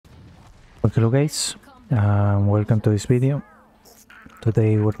Hello guys, welcome to this video.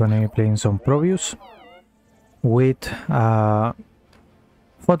 Today we're gonna be playing some PROBIUS with a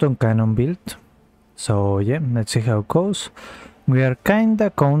photon cannon build. So yeah, let's see how it goes. We are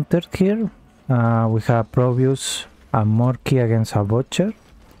kinda countered here. We have PROBIUS and Morky against a Butcher.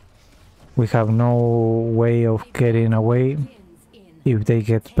 We have no way of getting away if they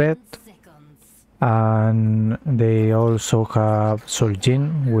get pet. And they also have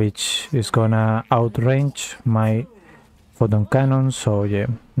Sol'Jin, which is gonna outrange my photon cannon, so yeah,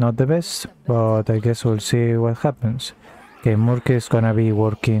 not the best, but I guess we'll see what happens. Okay, Murky is gonna be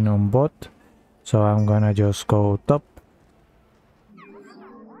working on bot, so I'm gonna just go top.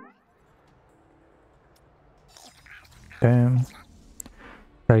 Okay,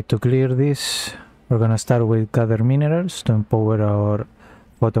 try to clear this. We're gonna start with gather minerals to empower our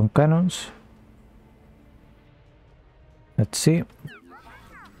photon cannons. Let's see.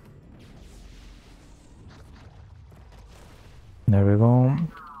 There we go.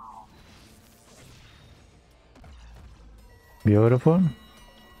 Beautiful.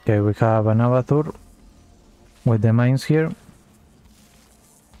 Okay, we have an avatar with the mines here.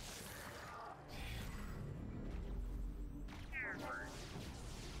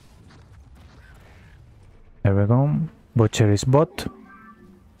 There we go. Butcher is bot,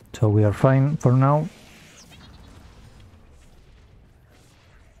 so we are fine for now.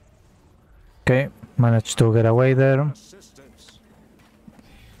 Okay, managed to get away there.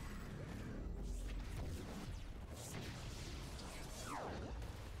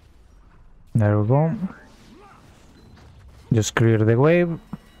 There we go. Just clear the wave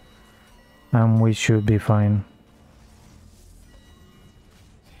and we should be fine.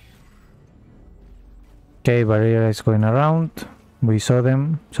 Okay, barrier is going around. We saw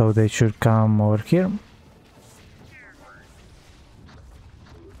them, so they should come over here.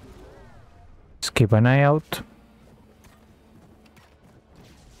 Keep an eye out.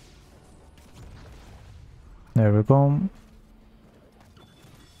 There we go.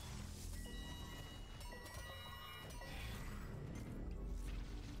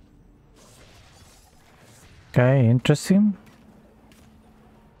 Okay, interesting.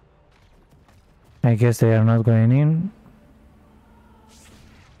 I guess they are not going in.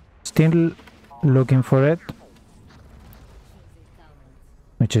 Still looking for it,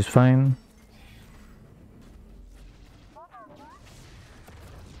 which is fine.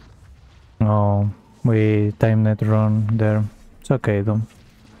 Oh, we timed it wrong there. It's okay though.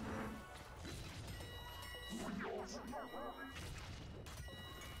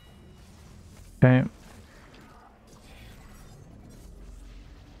 Okay.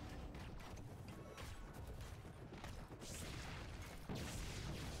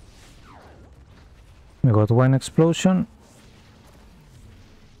 We got one explosion.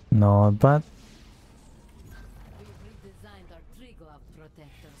 Not bad.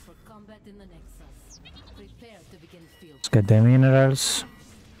 In the Nexus. Prepare to begin field. Let's get the minerals.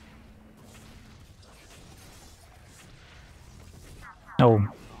 Oh.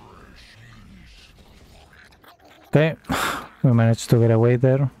 Okay, we managed to get away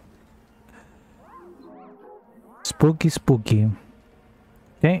there. Spooky, spooky.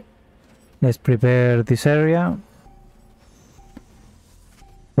 Okay, let's prepare this area.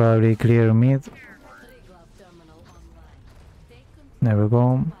 Probably clear mid. There we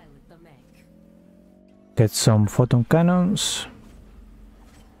go. Get some photon cannons.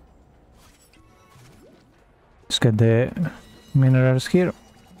 Let's get the minerals here.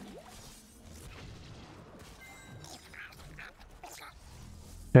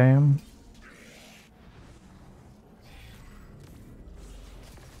 Okay.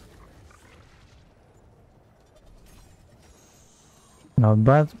 Not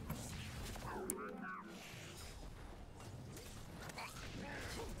bad.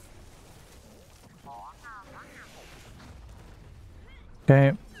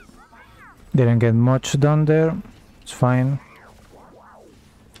 Okay, didn't get much done there, it's fine.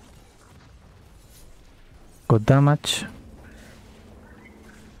 Good damage.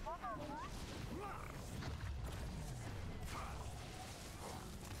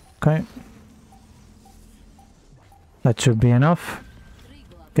 Okay, that should be enough.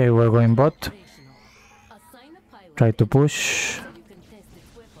 Okay, we're going bot. Try to push.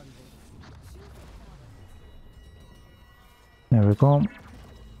 There we go.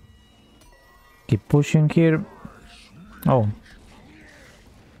 Keep pushing here. Oh.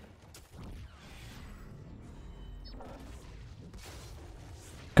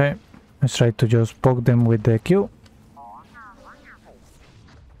 Okay, let's try to just poke them with the Q.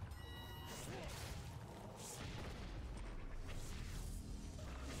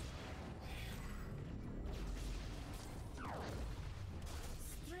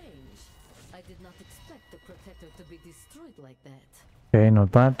 not expect the protector to be destroyed like that. Okay,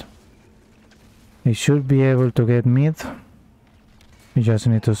 not bad. He should be able to get mid. We just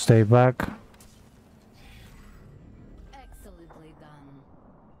need to stay back. Excellently done.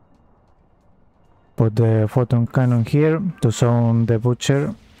 Put the photon cannon here to zone the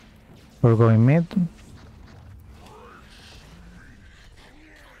butcher for going mid.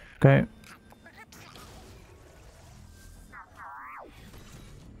 Okay.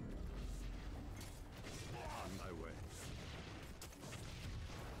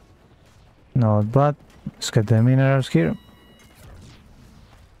 Not bad. Let's get the minerals here.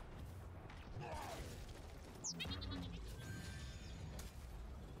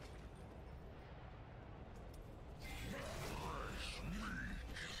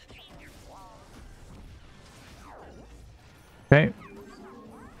 Okay.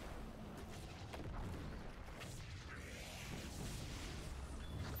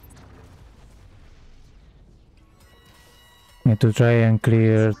 Need to try and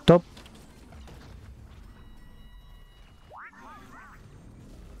clear top.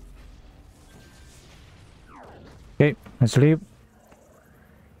 Okay, let's leave.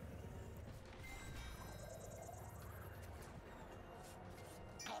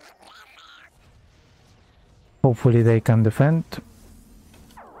 Hopefully they can defend.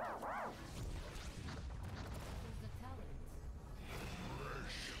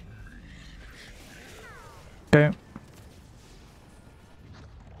 Okay.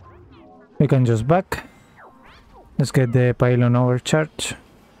 We can just back. Let's get the pylon overcharge.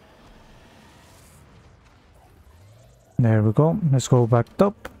 There we go. Let's go back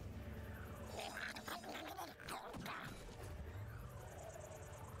top.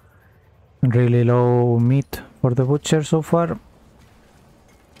 Really low meat for the butcher so far.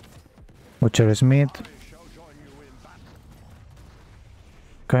 Butcher is mid.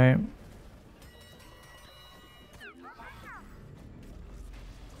 Okay.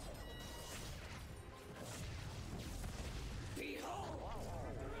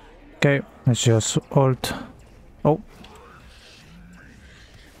 Okay, let's just ult. Oh.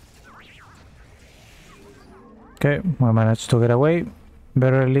 Okay, we managed to get away.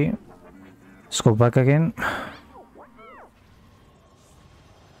 Barely. Let's go back again.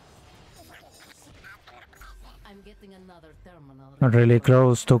 I'm getting another terminal. Really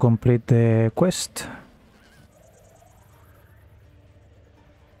close to complete the quest.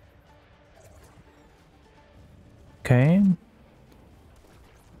 Okay.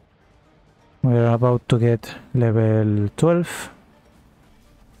 We're about to get level 12.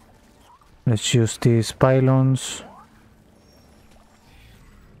 Let's use these pylons.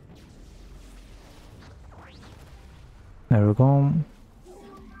 There we go.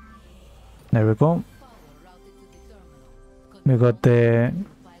 There we go. We got the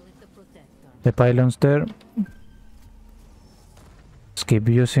pylons there. Let's keep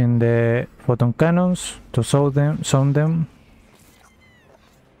using the photon cannons to zone them.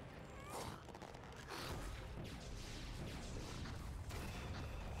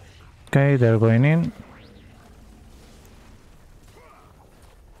 Okay, they're going in.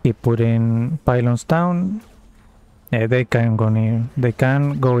 Keep putting pylons down. Yeah, they can go in. They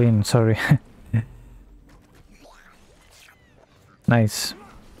can go in. Sorry. Nice.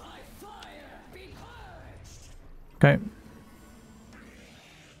 Okay.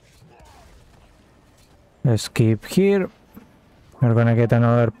 Let's keep here. We're gonna get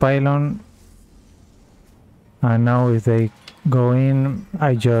another pylon. And now if they go in,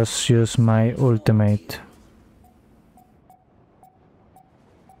 I just use my ultimate.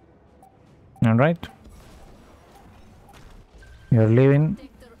 Alright. You're leaving.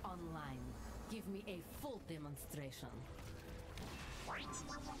 Protector online. Give me a full demonstration.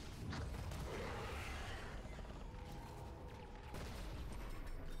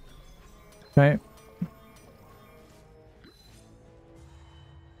 Okay.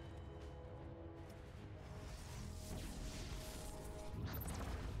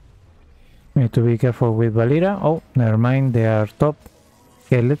 Need to be careful with Valira. Oh, never mind, they are top.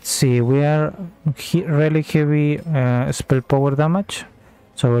 Okay, let's see. We are really heavy spell power damage,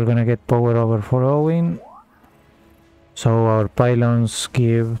 so we're gonna get power over following. So our pylons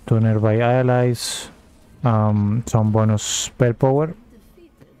give to nearby allies some bonus spell power.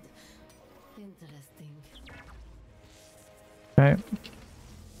 Defeated. Interesting. Okay.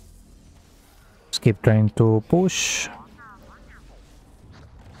 Let's keep trying to push.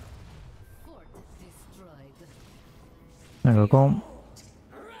 Fort destroyed. There we go.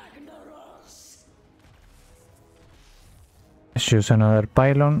 Let's use another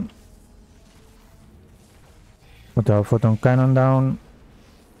pylon. Put our photon cannon down.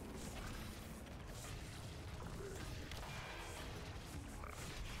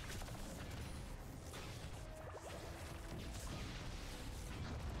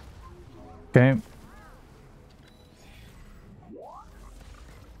 Okay.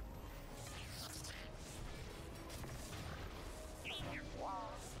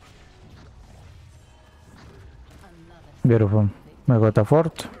 Beautiful. I got a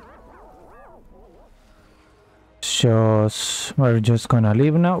fort. We're just gonna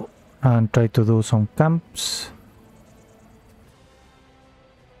leave now and try to do some camps.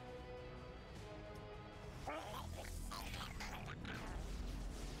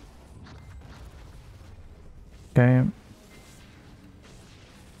 Okay.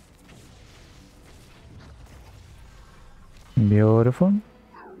 Beautiful.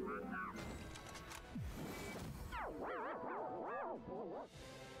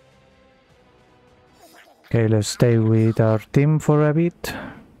 Okay, let's stay with our team for a bit.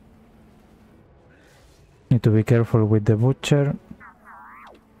 Need to be careful with the butcher.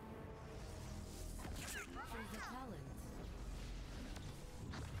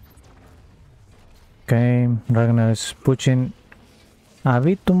 Okay, Ragnar is pushing a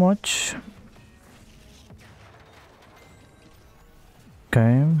bit too much.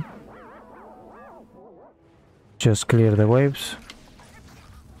 Okay. Just clear the waves.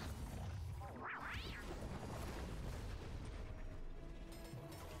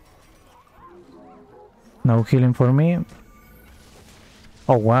 No healing for me.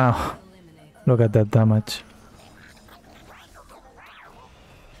 Oh wow, look at that damage.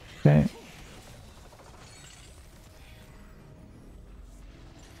 Okay.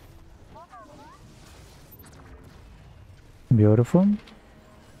 Beautiful.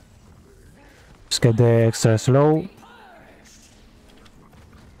 Let's get the extra slow. An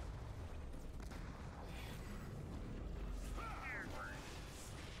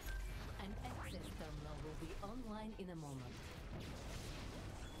access terminal will be online in a moment.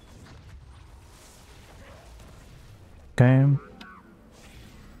 Okay.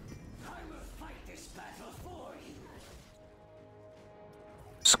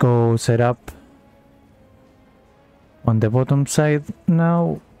 Let's go set up on the bottom side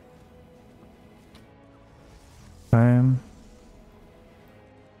now. Okay.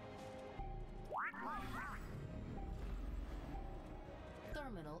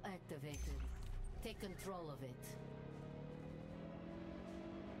 Terminal activated. Take control of it.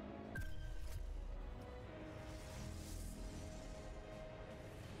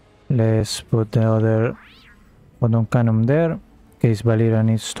 Let's put the other photon cannon there, in case Valera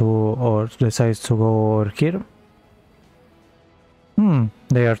needs to or decides to go over here.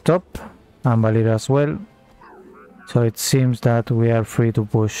 They are top, and Valera as well. So it seems that we are free to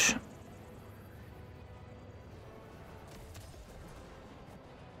push.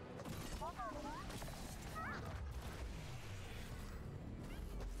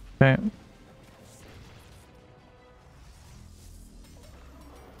 Okay.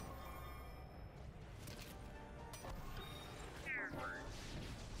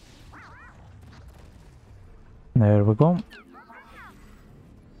 There we go.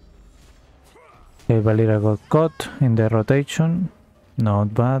 Okay, Valera got caught in the rotation.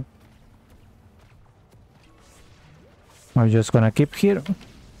 Not bad. I'm just gonna keep here.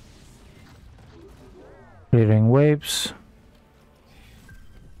 Clearing waves.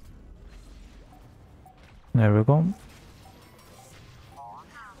 There we go.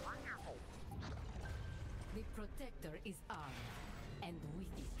 The protector is armed, and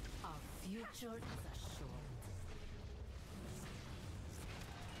with it, our future is assured.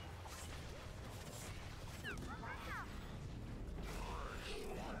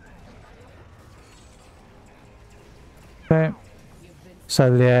 Okay.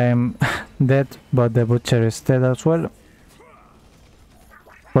 Sadly I'm dead, but the butcher is dead as well.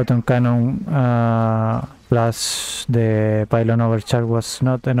 Photon cannon plus the pylon overcharge was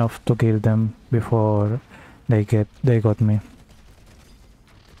not enough to kill them before they got me.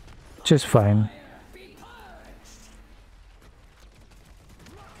 Which is fine.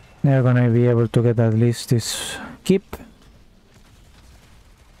 They're gonna be able to get at least this keep.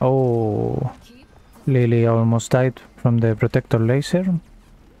 Oh, Lily almost died from the protector laser.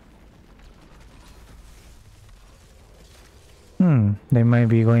 They might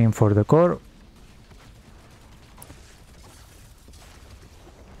be going for the core.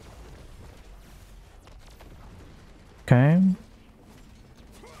 Okay.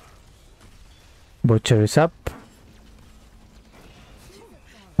 Butcher is up.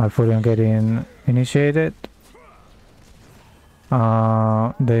 Malfurion getting initiated.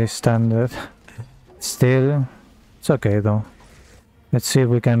 They stand still. It's okay though. Let's see if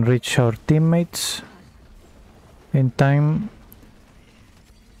we can reach our teammates in time.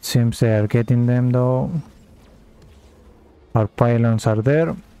 Seems they are getting them though. Our pylons are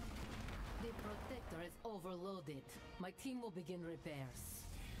there. The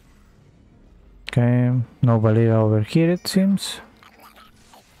Okay, no Valera over here it seems.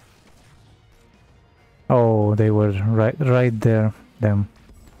 Oh, they were right there, them.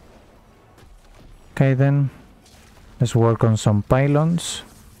 Okay then, let's work on some pylons.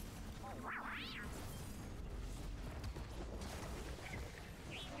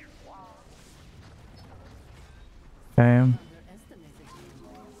 Okay.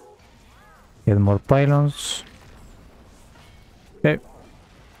 Get more pylons. Okay.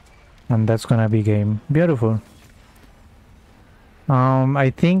 And that's gonna be game. Beautiful.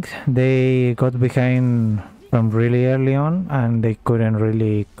 I think they got behind from really early on and they couldn't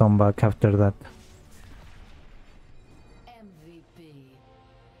really come back after that. MVP.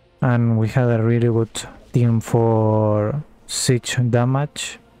 And we had a really good team for siege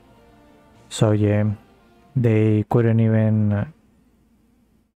damage. So yeah, they couldn't even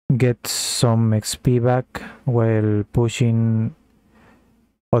get some XP back while pushing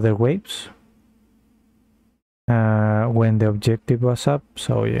other waves when the objective was up.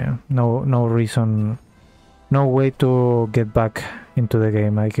 So yeah, no reason, no way to get back into the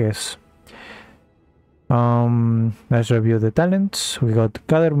game, I guess. Let's review the talents. We got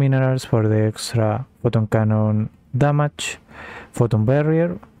gather minerals for the extra photon cannon damage, photon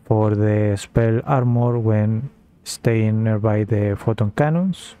barrier for the spell armor when staying nearby the photon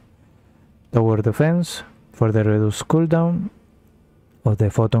cannons, tower defense for the reduced cooldown of the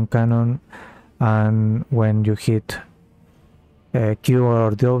photon cannon, and when you hit Q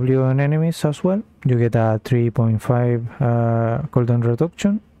or W on enemies as well, you get a 3.5 cooldown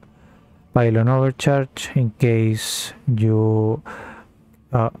reduction. Pylon overcharge in case you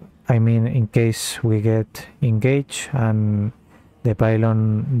in case we get engaged and the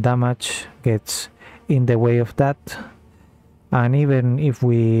pylon damage gets in the way of that, and even if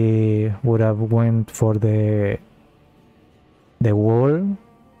we would have went for the wall,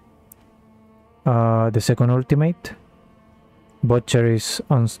 the second ultimate, Butcher is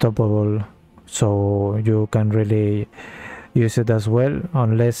unstoppable, so you can really use it as well,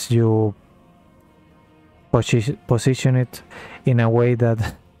 unless you position it in a way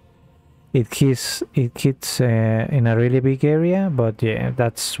that it hits in a really big area. But yeah,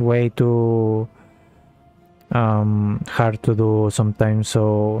 that's way too hard to do sometimes,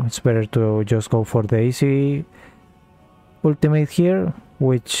 so it's better to just go for the easy ultimate here,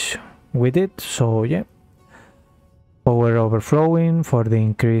 which we did. So yeah, power overflowing for the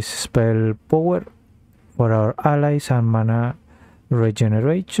increased spell power for our allies and mana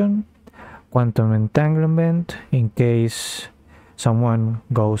regeneration, quantum entanglement in case someone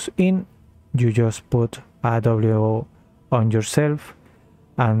goes in, you just put a W on yourself,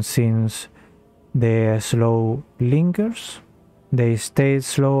 and since the slow lingers, they stay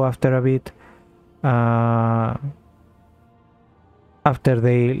slow after a bit after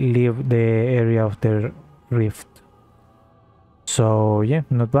they leave the area of the rift. So yeah,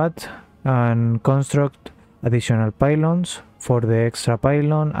 not bad. And construct additional pylons for the extra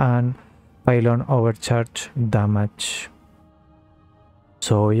pylon and pylon overcharge damage.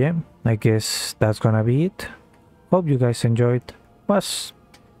 So yeah, I guess that's gonna be it. Hope you guys enjoyed. Was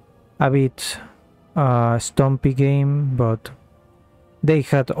a bit stumpy game, but they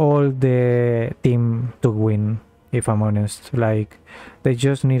had all the team to win, if I'm honest. Like, they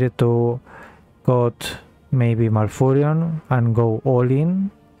just needed to got maybe Malfurion and go all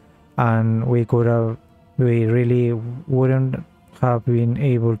in, and we really wouldn't have been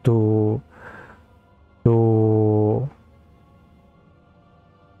able to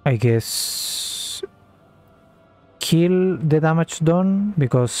I guess kill the damage done,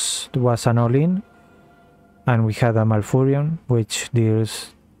 because it was an all-in and we had a Malfurion which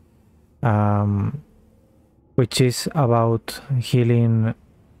deals which is about healing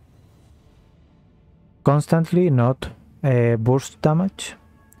constantly, not burst damage.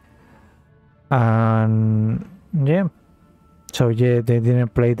 And yeah, so yeah, they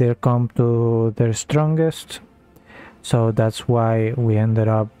didn't play their comp to their strongest, so that's why we ended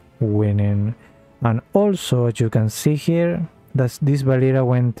up winning. And also, as you can see here, that this Valera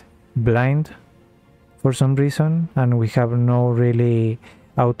went blind for some reason, and we have no really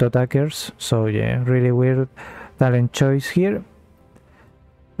auto attackers. So yeah, really weird talent choice here.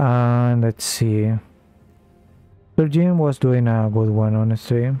 And let's see, Jim was doing a good one,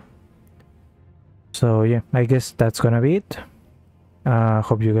 honestly. So yeah, I guess that's gonna be it.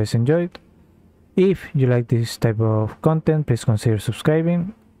 Hope you guys enjoyed. If you like this type of content, please consider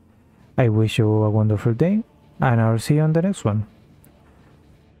subscribing. I wish you a wonderful day, and I'll see you on the next one.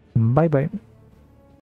 Bye bye.